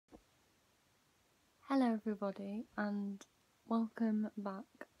Hello everybody and welcome back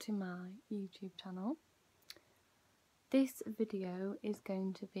to my YouTube channel. This video is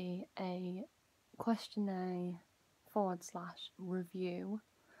going to be a questionnaire / review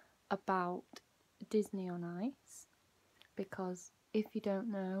about Disney on Ice, because if you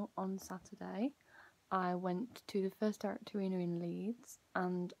don't know, on Saturday I went to the First Direct Arena in Leeds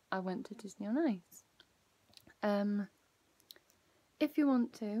and I went to Disney on Ice. If you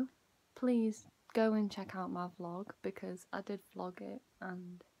want to, please go and check out my vlog, because I did vlog it,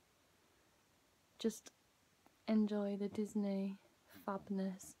 and just enjoy the Disney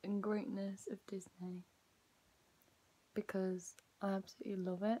fabness and greatness of Disney, because I absolutely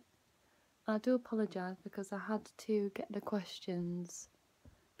love it. I do apologise because I had to get the questions,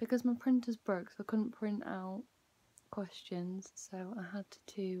 because my printer's broke, so I couldn't print out questions, so I had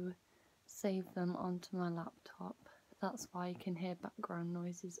to save them onto my laptop. That's why you can hear background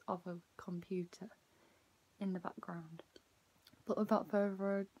noises of a computer in the background. But without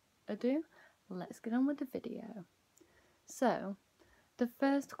further ado, let's get on with the video. So, the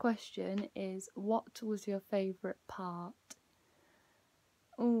first question is, what was your favourite part?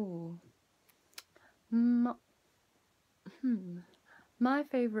 Ooh. My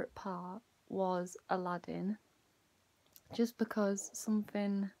favourite part was Aladdin, just because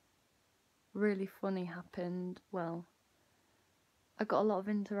something really funny happened. Well, I got a lot of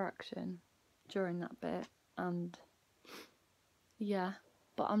interaction during that bit, and yeah,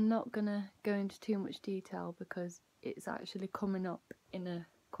 but I'm not gonna go into too much detail because it's actually coming up in a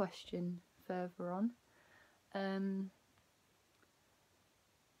question further on.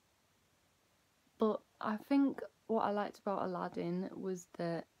 But I think what I liked about Aladdin was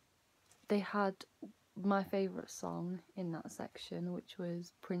that they had my favourite song in that section, which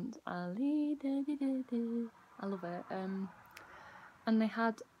was Prince Ali. I love it. And they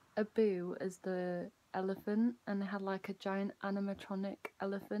had Abu as the elephant, and they had like a giant animatronic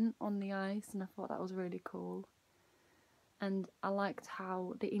elephant on the ice, and I thought that was really cool. And I liked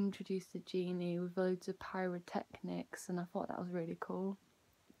how they introduced the genie with loads of pyrotechnics, and I thought that was really cool.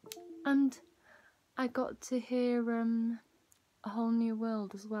 And I got to hear A Whole New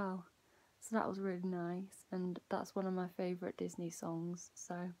World as well, so that was really nice, and that's one of my favourite Disney songs,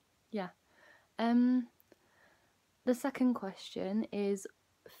 so yeah. The second question is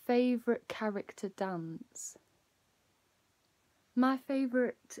favourite character dance. My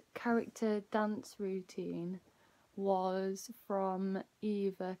favourite character dance routine was from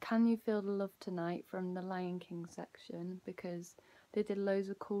either Can You Feel the Love Tonight from the Lion King section, because they did loads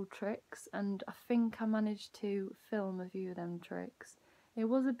of cool tricks, and I think I managed to film a few of them tricks. It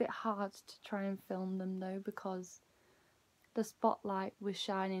was a bit hard to try and film them though, because the spotlight was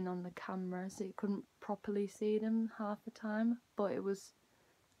shining on the camera, so you couldn't properly see them half the time, but it was,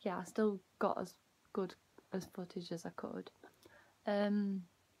 yeah, I still got as good as footage as I could.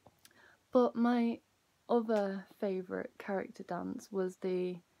 But my other favourite character dance was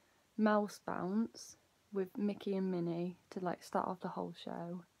the mouse bounce with Mickey and Minnie to like start off the whole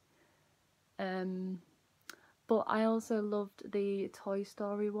show. But I also loved the Toy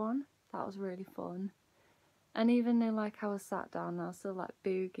Story one. That was really fun. And even though like I was sat down, I was still like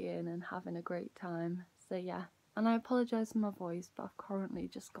boogieing and having a great time. So yeah. And I apologise for my voice, but I've currently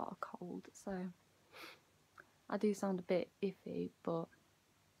just got a cold, so I do sound a bit iffy, but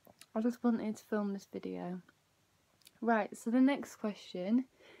I just wanted to film this video. Right, so the next question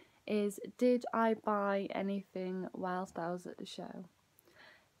is, did I buy anything whilst I was at the show?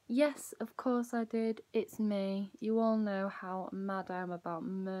 Yes, of course I did. It's me. You all know how mad I am about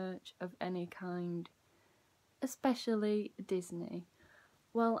merch of any kind, especially Disney.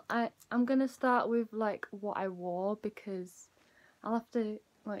 Well, I'm gonna start with like what I wore, because I'll have to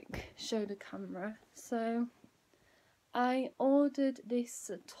like show the camera. So I ordered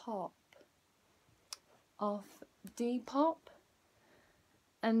this top off Depop,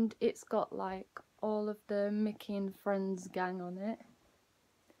 and it's got like all of the Mickey and Friends gang on it,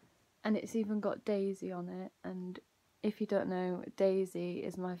 and it's even got Daisy on it. And if you don't know, Daisy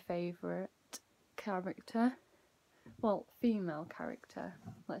is my favourite character. Well, female character,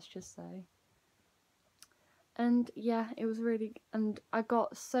 let's just say. And yeah, it was really, and I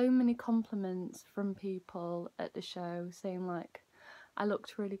got so many compliments from people at the show saying like I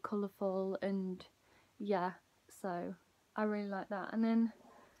looked really colourful, and yeah, so I really like that. And then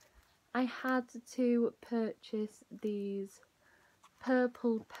I had to purchase these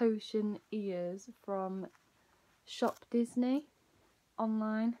purple potion ears from Shop Disney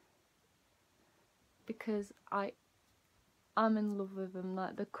online, because I'm in love with them.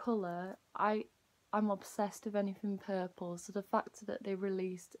 Like the colour, I'm obsessed with anything purple, so the fact that they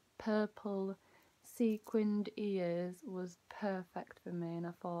released purple sequined ears was perfect for me, and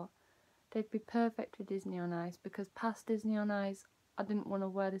I thought they'd be perfect for Disney on Ice, because past Disney on Ice I didn't want to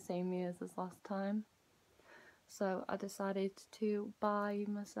wear the same ears as last time. So I decided to buy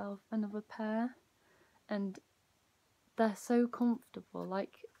myself another pair, and they're so comfortable.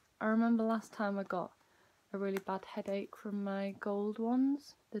 Like, I remember last time I got a really bad headache from my gold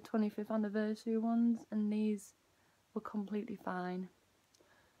ones, the 25th anniversary ones, and these were completely fine.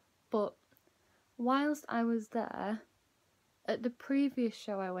 But whilst I was there, at the previous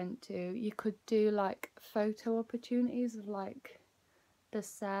show I went to, you could do like photo opportunities of like the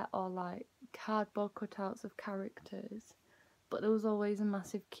set, or like cardboard cutouts of characters, but there was always a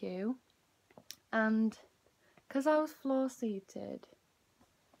massive queue. And because I was floor seated,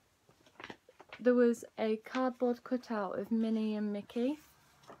 there was a cardboard cutout of Minnie and Mickey,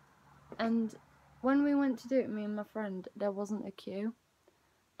 and when we went to do it, me and my friend, there wasn't a queue,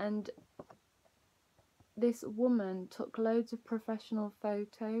 and this woman took loads of professional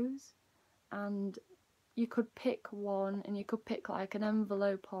photos, and you could pick one, and you could pick like an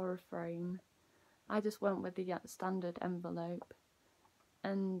envelope or a frame. I just went with the standard envelope,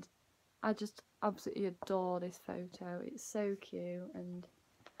 and I just absolutely adore this photo. It's so cute, and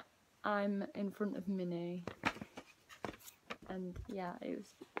I'm in front of Minnie, and yeah,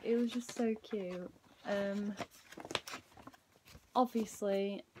 it was just so cute.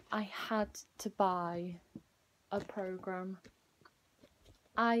 Obviously I had to buy a program.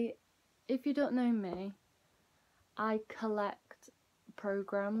 If you don't know me, I collect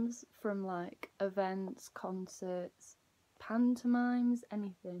programs from like events, concerts, pantomimes,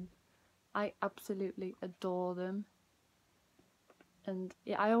 anything. I absolutely adore them, and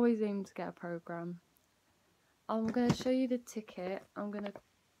yeah, I always aim to get a program. I'm going to show you the ticket. I'm going to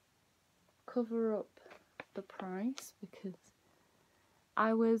cover up the price because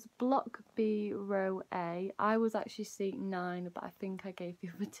I was block B, row A. I was actually seat 9, but I think I gave the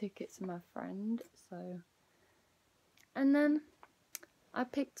other ticket to my friend, so. And then I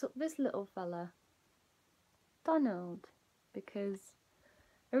picked up this little fella, Donald, because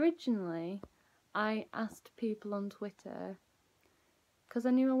originally I asked people on Twitter, because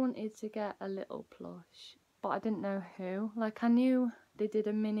I knew I wanted to get a little plush, but I didn't know who. Like, I knew they did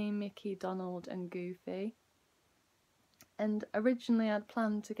a Minnie, Mickey, Donald and Goofy, and originally I'd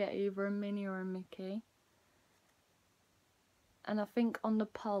planned to get either a Minnie or a Mickey, and I think on the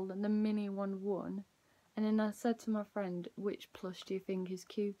poll the Minnie one won. And then I said to my friend, which plush do you think is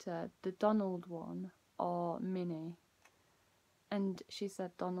cuter, the Donald one or Minnie? And she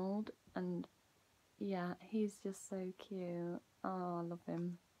said Donald, and yeah, he's just so cute. Oh, I love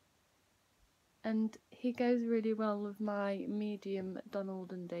him. And he goes really well with my medium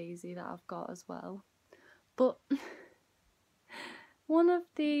Donald and Daisy that I've got as well. But one of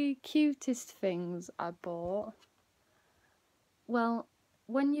the cutest things I bought, well,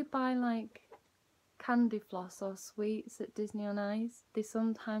 when you buy like candy floss or sweets at Disney on Ice, they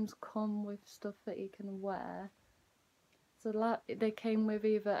sometimes come with stuff that you can wear. So like, they came with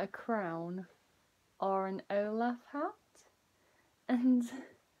either a crown or an Olaf hat, and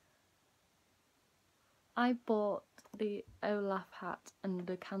I bought the Olaf hat and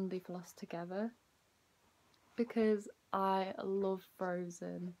the candy floss together because I love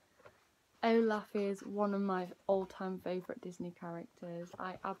Frozen. Olaf is one of my all-time favourite Disney characters.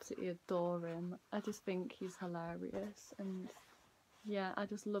 I absolutely adore him. I just think he's hilarious, and yeah, I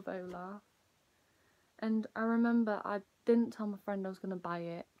just love Olaf. And I remember I didn't tell my friend I was going to buy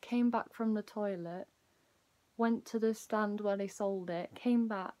it, came back from the toilet, went to the stand where they sold it, came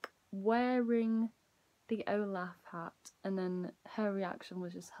back wearing the Olaf hat, and then her reaction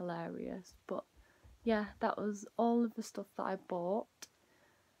was just hilarious. But yeah, that was all of the stuff that I bought.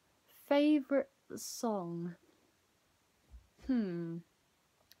 Favourite song? Ooh.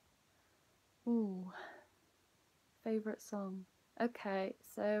 Favourite song. Okay,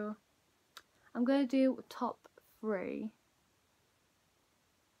 so I'm going to do top 3.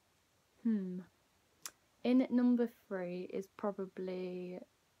 In at number 3 is probably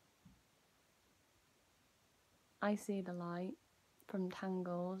I See the Light from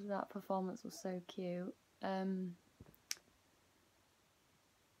Tangled. That performance was so cute.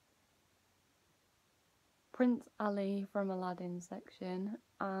 Prince Ali from Aladdin section,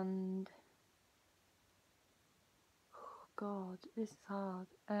 and oh god, this is hard.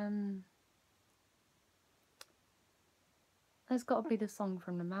 There's got to be the song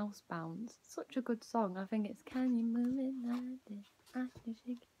from the Mouse Bounce. Such a good song. I think it's Can You Move It Like This? I Can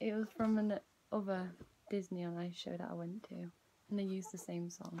Shake It. It was from an other Disney on Ice show that I went to, and they used the same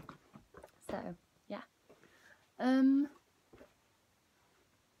song. So yeah.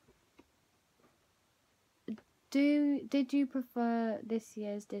 Did you prefer this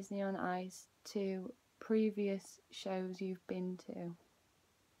year's Disney on Ice to previous shows you've been to?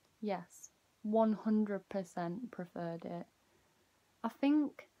 Yes, 100% preferred it. I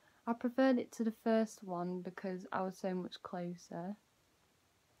think I preferred it to the first one because I was so much closer.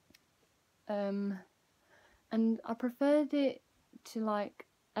 And I preferred it to like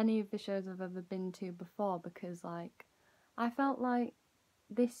any of the shows I've ever been to before because like I felt like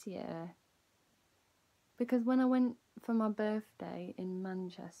this year, because when I went for my birthday in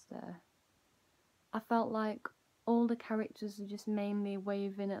Manchester, I felt like all the characters were just mainly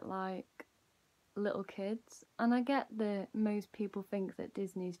waving at like little kids, and I get that most people think that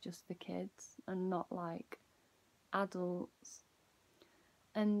Disney's just for kids and not like adults,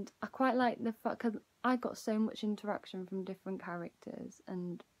 and I quite like the fact because I got so much interaction from different characters,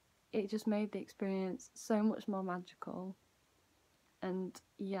 and it just made the experience so much more magical. And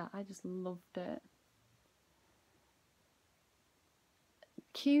yeah, I just loved it.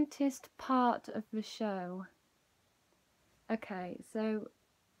 Cutest part of the show. Okay, so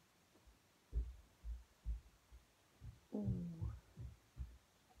ooh.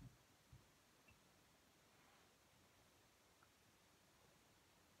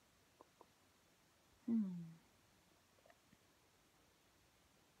 Hmm.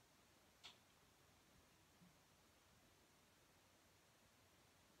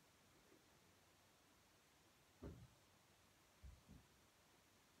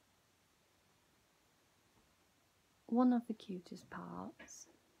 One of the cutest parts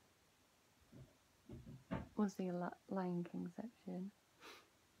was the Lion King section.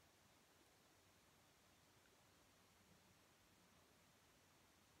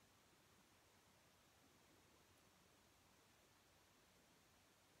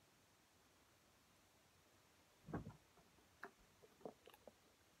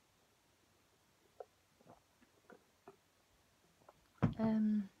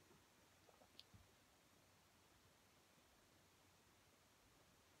 Um,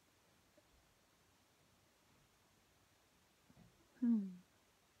 hmm.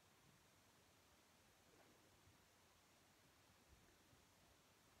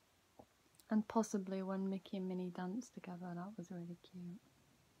 And possibly when Mickey and Minnie danced together, that was really cute.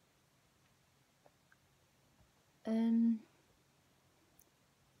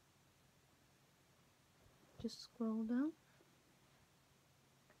 Just scroll down.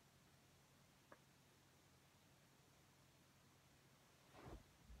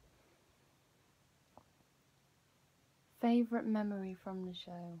 Favorite memory from the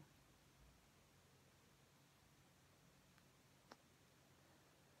show.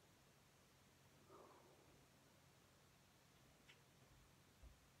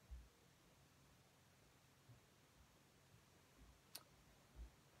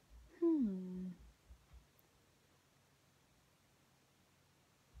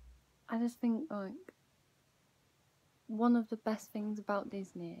 I just think like one of the best things about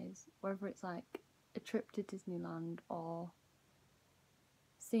Disney is whether it's like a trip to Disneyland or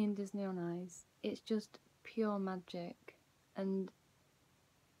seeing Disney on Ice, it's just pure magic. And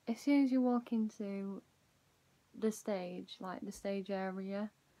as soon as you walk into the stage, like the stage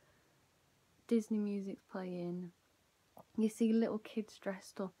area, Disney music's playing. You see little kids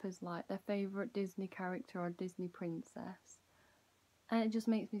dressed up as like their favourite Disney character or Disney princess, and it just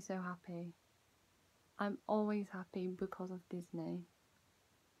makes me so happy. I'm always happy because of Disney.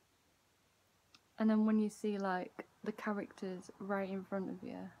 And then when you see like the characters right in front of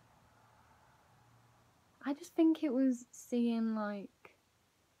you, I just think it was seeing like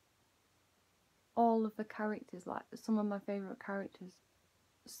all of the characters, like some of my favourite characters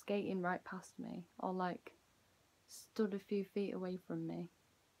skating right past me or like stood a few feet away from me.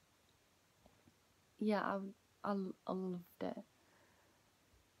 Yeah, I loved it.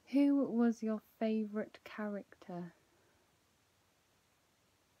 Who was your favourite character?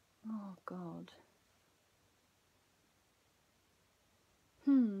 Oh god.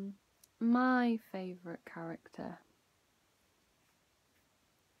 My favourite character.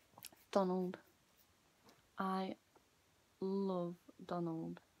 Donald. I love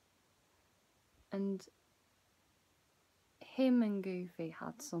Donald. And him and Goofy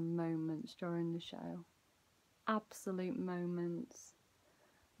had some moments during the show. Absolute moments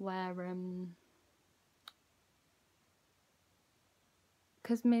where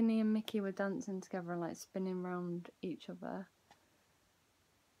because Minnie and Mickey were dancing together and like spinning around each other,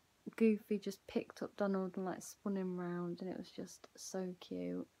 Goofy just picked up Donald and like spun him round, and it was just so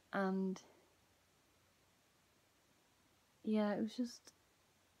cute. And yeah, it was just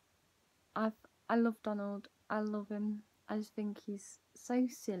I love Donald. I love him. I just think he's so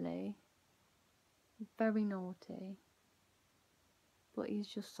silly, very naughty, but he's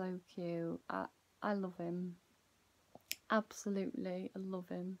just so cute. I love him. Absolutely, I love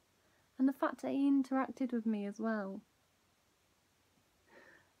him. And the fact that he interacted with me as well.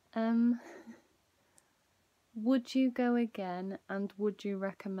 Would you go again, and would you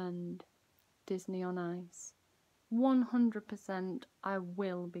recommend Disney on Ice? 100% I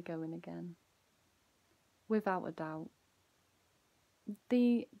will be going again. Without a doubt.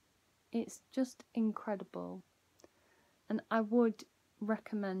 It's just incredible. And I would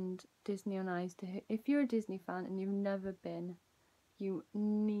recommend Disney on Ice to, if you're a Disney fan and you've never been, you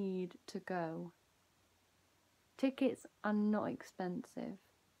need to go. Tickets are not expensive.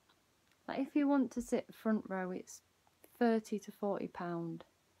 Like, if you want to sit front row, it's £30 to £40,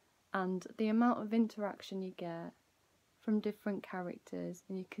 and the amount of interaction you get from different characters,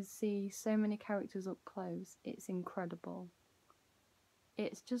 and you can see so many characters up close, it's incredible.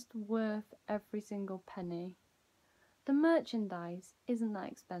 It's just worth every single penny. The merchandise isn't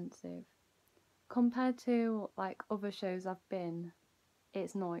that expensive. Compared to like other shows I've been,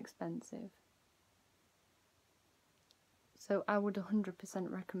 it's not expensive. So I would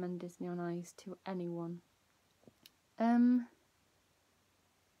 100% recommend Disney on Ice to anyone.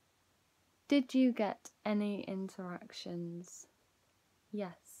 Did you get any interactions?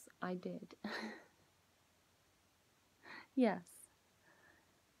 Yes, I did. Yes.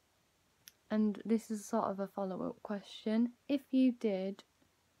 And this is sort of a follow-up question. If you did,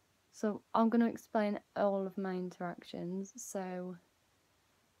 so I'm going to explain all of my interactions. So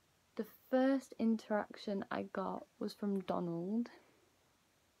the first interaction I got was from Donald,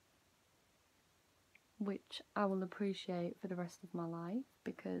 which I will appreciate for the rest of my life,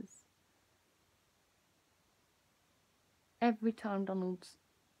 because every time Donald's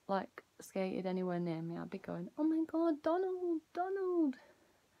like skated anywhere near me, I'd be going, "Oh my god, Donald, Donald!"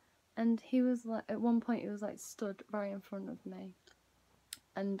 And he was like, at one point he was like stood right in front of me,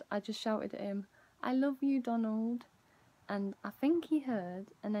 and I just shouted at him, "I love you, Donald." And I think he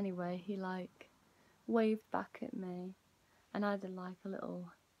heard, and anyway, he like waved back at me, and I did like a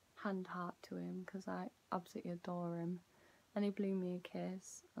little hand heart to him because I absolutely adore him, and he blew me a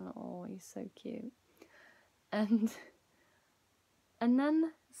kiss, and oh, he's so cute. And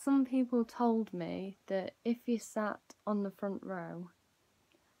then some people told me that if you sat on the front row,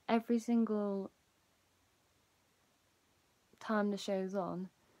 every single time the show's on,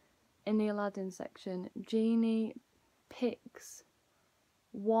 in the Aladdin section, Genie picks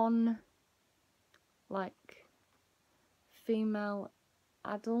one like female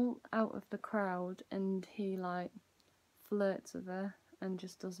adult out of the crowd, and he like flirts with her and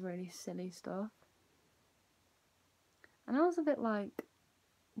just does really silly stuff. And I was a bit like,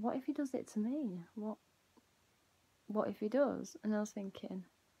 what if he does it to me? What if he does? And I was thinking,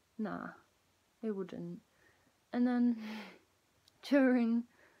 nah, he wouldn't. And then I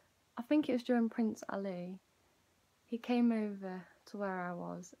think it was during Prince Ali, he came over to where I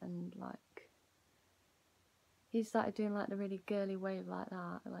was, and like he started doing like the really girly wave like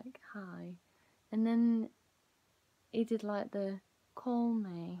that, like hi. And then he did like the call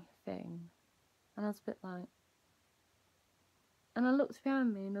me thing, and I was a bit like, and I looked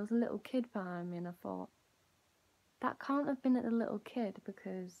behind me and there was a little kid behind me, and I thought, that can't have been at the little kid,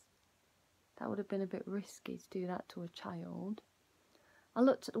 because that would have been a bit risky to do that to a child. I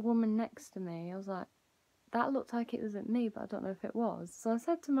looked at the woman next to me, I was like, that looked like it was at me, but I don't know if it was. So I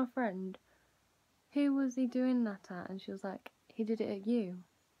said to my friend, who was he doing that at? And she was like, he did it at you.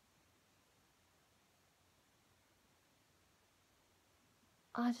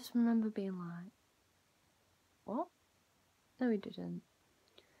 I just remember being like, what? No, he didn't.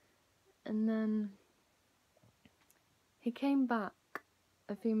 And then he came back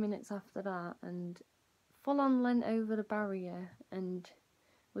a few minutes after that and full on leant over the barrier and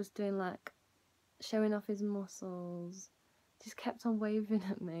was doing like showing off his muscles, just kept on waving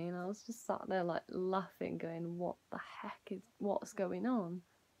at me, and I was just sat there like laughing, going, what's going on?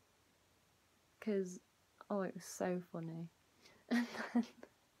 Because oh, it was so funny. And then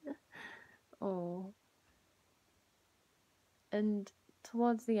oh, and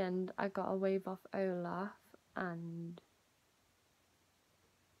towards the end I got a wave off Olaf and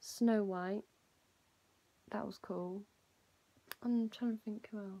Snow White. That was cool. I'm trying to think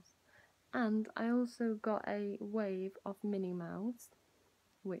who else. And I also got a wave of Minnie Mouse,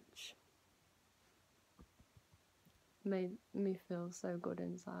 which made me feel so good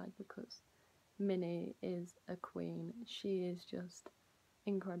inside, because Minnie is a queen. She is just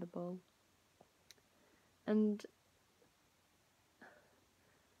incredible. And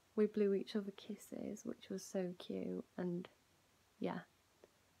we blew each other kisses, which was so cute. And yeah,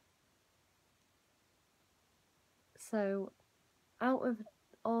 So out of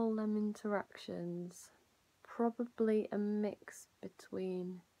all them interactions, probably a mix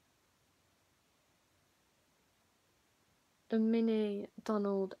between the Minnie,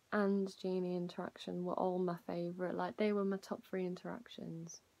 Donald and Genie interaction were all my favourite. Like, they were my top 3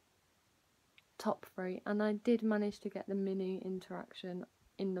 interactions. Top 3. And I did manage to get the Minnie interaction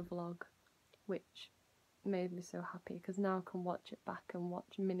in the vlog, which made me so happy because now I can watch it back and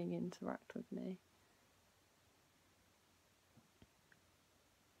watch Minnie interact with me.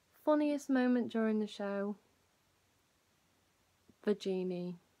 Funniest moment during the show? The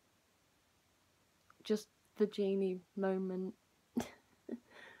Genie. Just the Genie moment.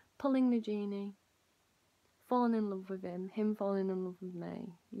 Pulling the Genie. Falling in love with him. Him falling in love with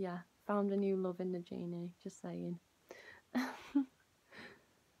me. Yeah, found a new love in the Genie. Just saying.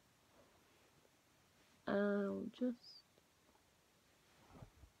 I'll just...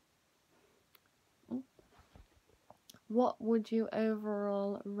 What would you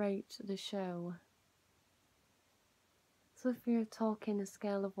overall rate the show? So if you're talking a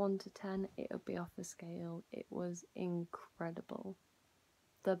scale of 1 to 10, it would be off a scale. It was incredible.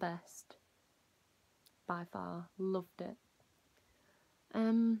 The best. By far. Loved it.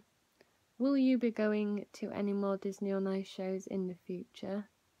 Will you be going to any more Disney on Ice shows in the future?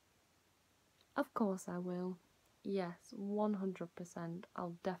 Of course I will. Yes, 100%.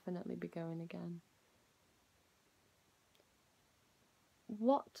 I'll definitely be going again.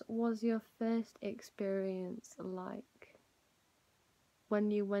 What was your first experience like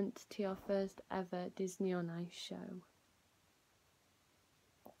when you went to your first ever Disney on Ice show?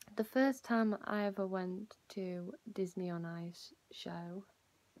 The first time I ever went to Disney on Ice show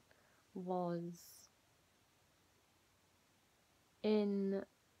was in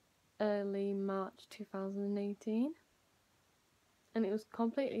early March 2018, and it was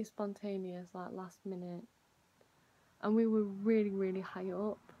completely spontaneous, like last minute, and we were really high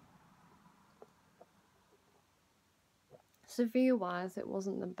up. So view wise it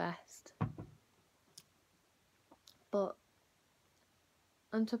wasn't the best, but,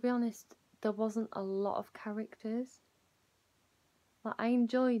 and to be honest, there wasn't a lot of characters. Like, I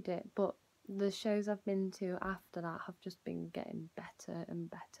enjoyed it, but the shows I've been to after that have just been getting better and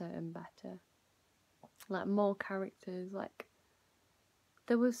better and better. Like, more characters. Like,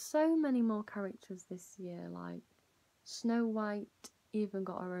 there were so many more characters this year. Like, Snow White even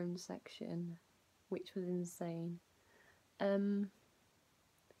got her own section, which was insane.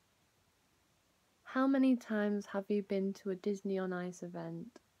 How many times have you been to a Disney on Ice event?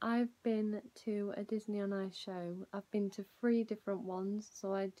 I've been to a Disney on Ice show. I've been to 3 different ones.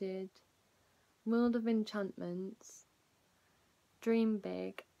 So I did World of Enchantments, Dream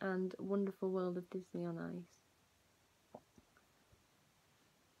Big, and Wonderful World of Disney on Ice.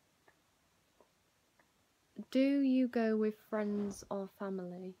 Do you go with friends or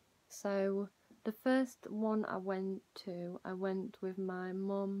family? So the first one I went with my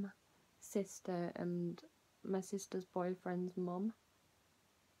mum, sister, and my sister's boyfriend's mum.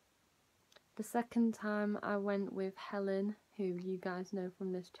 The second time I went with Helen, who you guys know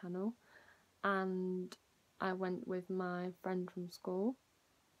from this channel, and I went with my friend from school.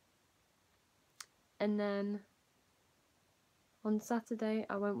 And then on Saturday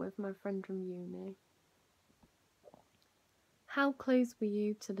I went with my friend from uni. How close were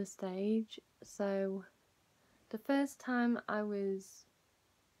you to the stage? So the first time I was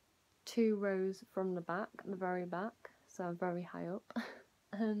 2 rows from the back, the very back, so very high up.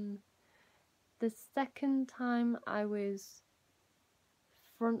 The second time I was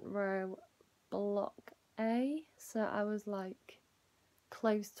front row, block A, so I was like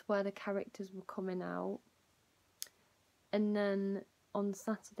close to where the characters were coming out. And then on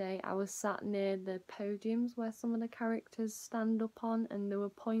Saturday I was sat near the podiums where some of the characters stand up on, and there were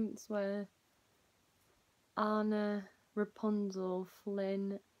points where Anna, Rapunzel,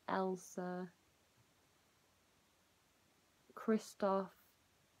 Flynn, Elsa, Kristoff,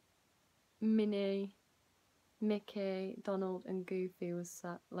 Minnie, Mickey, Donald and Goofy was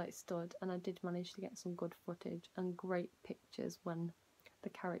sat, like, stood, and I did manage to get some good footage and great pictures when the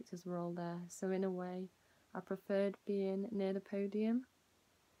characters were all there. So in a way I preferred being near the podium.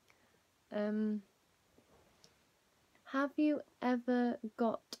 Have you ever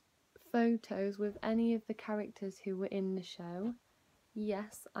got photos with any of the characters who were in the show?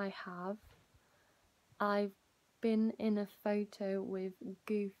 Yes, I have. I've been in a photo with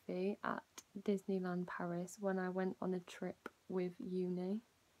Goofy at Disneyland Paris when I went on a trip with uni,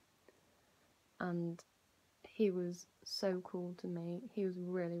 and he was so cool to me. He was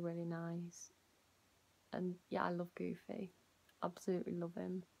really nice, and yeah, I love Goofy, absolutely love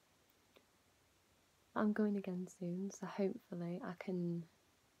him. I'm going again soon, so hopefully I can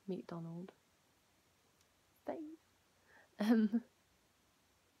meet Donald.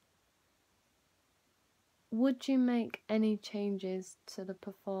 Would you make any changes to the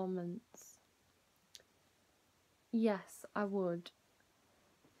performance? Yes, I would.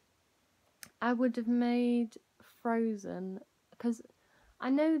 I would have made Frozen, because I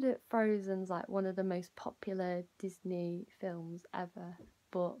know that Frozen's like one of the most popular Disney films ever,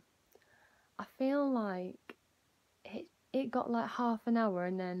 but I feel like it got like half an hour,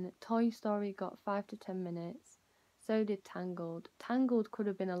 and then Toy Story got 5 to 10 minutes. So did Tangled. Tangled could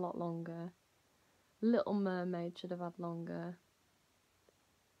have been a lot longer. Little Mermaid should have had longer.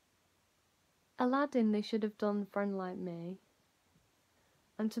 Aladdin, they should have done Friend Like Me.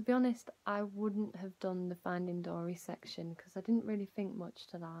 And to be honest, I wouldn't have done the Finding Dory section because I didn't really think much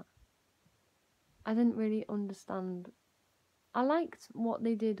to that. I didn't really understand. I liked what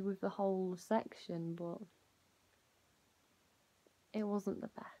they did with the whole section, but it wasn't the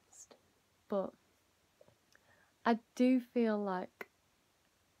best. But I do feel like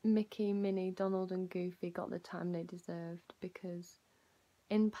Mickey, Minnie, Donald and Goofy got the time they deserved, because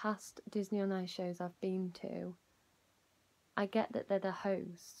in past Disney on Ice shows I've been to, I get that they're the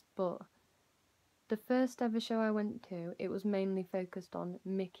hosts, but the first ever show I went to, it was mainly focused on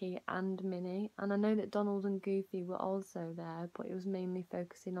Mickey and Minnie, and I know that Donald and Goofy were also there, but it was mainly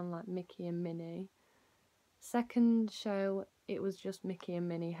focusing on like Mickey and Minnie. Second show, it was just Mickey and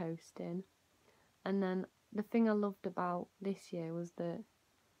Minnie hosting, and then the thing I loved about this year was that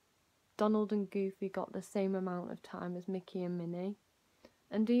Donald and Goofy got the same amount of time as Mickey and Minnie.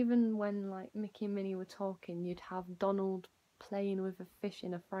 And even when like Mickey and Minnie were talking, you'd have Donald playing with a fish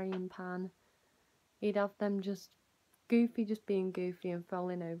in a frying pan. He'd have them Goofy just being goofy and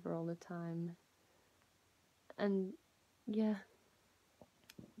falling over all the time. And yeah,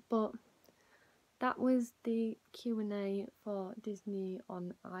 but that was the Q&A for Disney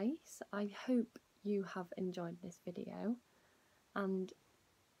on Ice. I hope you have enjoyed this video, and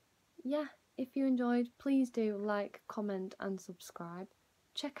yeah, if you enjoyed, please do like, comment and subscribe.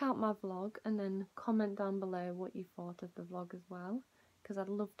 Check out my vlog and then comment down below what you thought of the vlog as well, because I'd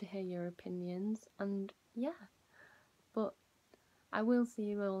love to hear your opinions. And yeah, but I will see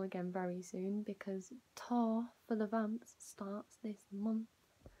you all again very soon, because Tour for the Vamps starts this month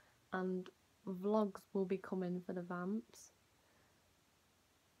and vlogs will be coming for the Vamps.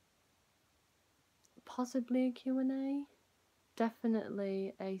 Possibly a Q&A,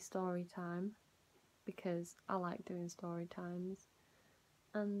 definitely a story time, because I like doing story times.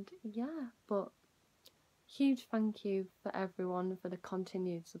 And yeah, but huge thank you for everyone for the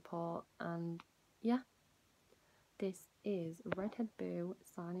continued support, and yeah, this is Redhead Boo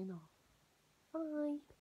signing off. Bye!